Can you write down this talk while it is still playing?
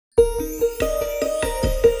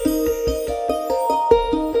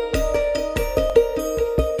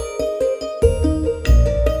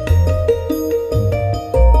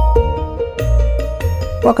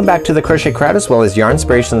Welcome back to the Crochet Crowd as well as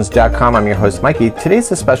yarnspirations.com. I'm your host Mikey.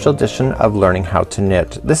 Today's a special edition of learning how to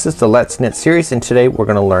knit. This is the Let's Knit series, and today we're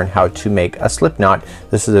going to learn how to make a slip knot.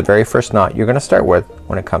 This is the very first knot you're going to start with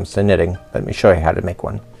when it comes to knitting. Let me show you how to make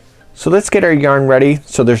one. So let's get our yarn ready.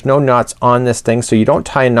 So there's no knots on this thing, so you don't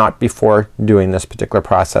tie a knot before doing this particular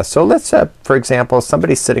process. So let's for example,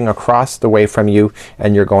 somebody's sitting across the way from you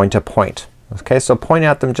and you're going to point. Okay, so point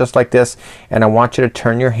at them just like this, and I want you to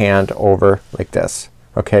turn your hand over like this.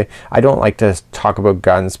 Okay, I don't like to talk about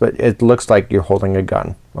guns, but it looks like you're holding a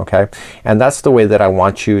gun. Okay, and that's the way that I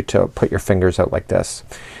want you to put your fingers out like this.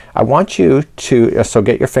 I want you to so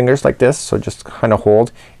get your fingers like this, so just kind of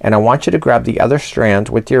hold, and I want you to grab the other strand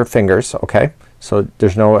with your fingers. Okay, so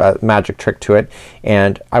there's no magic trick to it,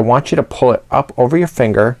 and I want you to pull it up over your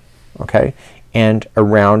finger, okay, and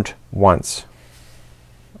around once.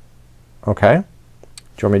 Okay, do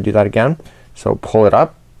you want me to do that again? So pull it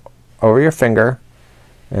up over your finger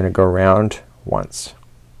and go around once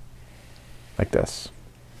like this.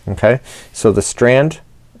 Okay, so the strand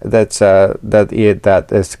that's that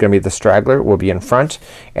is going to be the straggler will be in front,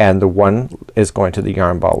 and the one is going to the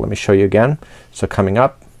yarn ball. Let me show you again. So coming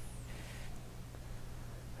up,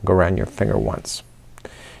 go around your finger once.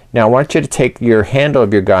 Now I want you to take your handle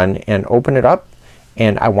of your gun and open it up,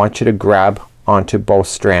 and I want you to grab onto both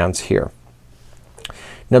strands here.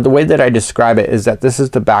 Now the way that I describe it is that this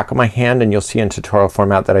is the back of my hand, and you'll see in tutorial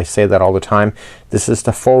format that I say that all the time. This is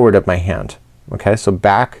the forward of my hand. Okay, so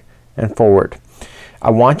back and forward. I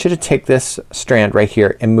want you to take this strand right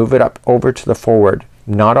here and move it up over to the forward,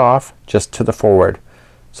 not off, just to the forward.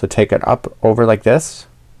 So take it up over like this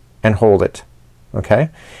and hold it.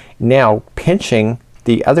 Okay, now pinching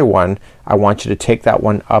the other one, I want you to take that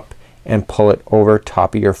one up and pull it over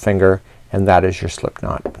top of your finger, and that is your slip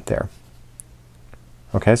knot there.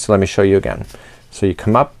 Okay, so let me show you again. So you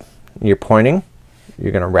come up, you're pointing,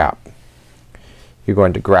 you're going to wrap, you're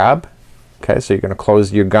going to grab. Okay, so you're going to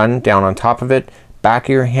close your gun down on top of it, back of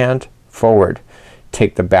your hand, forward.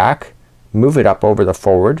 Take the back, move it up over the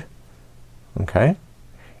forward, okay,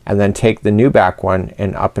 and then take the new back one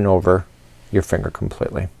and up and over your finger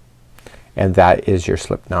completely, and that is your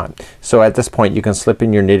slip knot. So at this point you can slip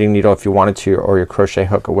in your knitting needle if you wanted to, or your crochet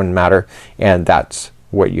hook, it wouldn't matter, and that's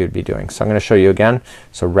what you'd be doing. So I'm going to show you again.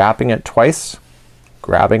 So wrapping it twice,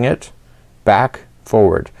 grabbing it, back,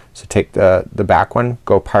 forward. So take the back one,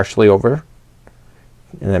 go partially over,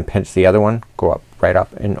 and then pinch the other one, go up, right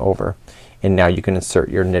up and over, and now you can insert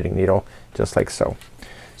your knitting needle just like so.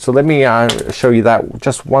 So let me show you that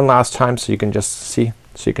just one last time so you can just see.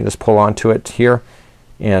 So you can just pull onto it here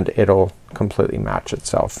and it'll completely match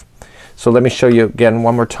itself. So let me show you again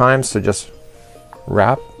one more time. So just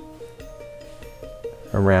wrap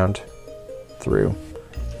around through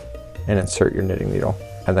and insert your knitting needle,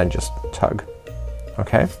 and then just tug.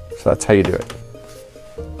 Okay, so that's how you do it.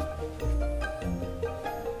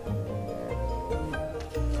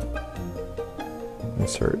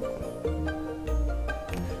 Insert.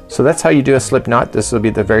 So that's how you do a slip knot. This will be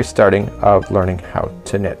the very starting of learning how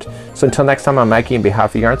to knit. So until next time, I'm Mikey on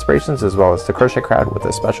behalf of Yarn Inspirations as well as the Crochet Crowd with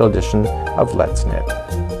a special edition of Let's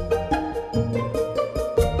Knit.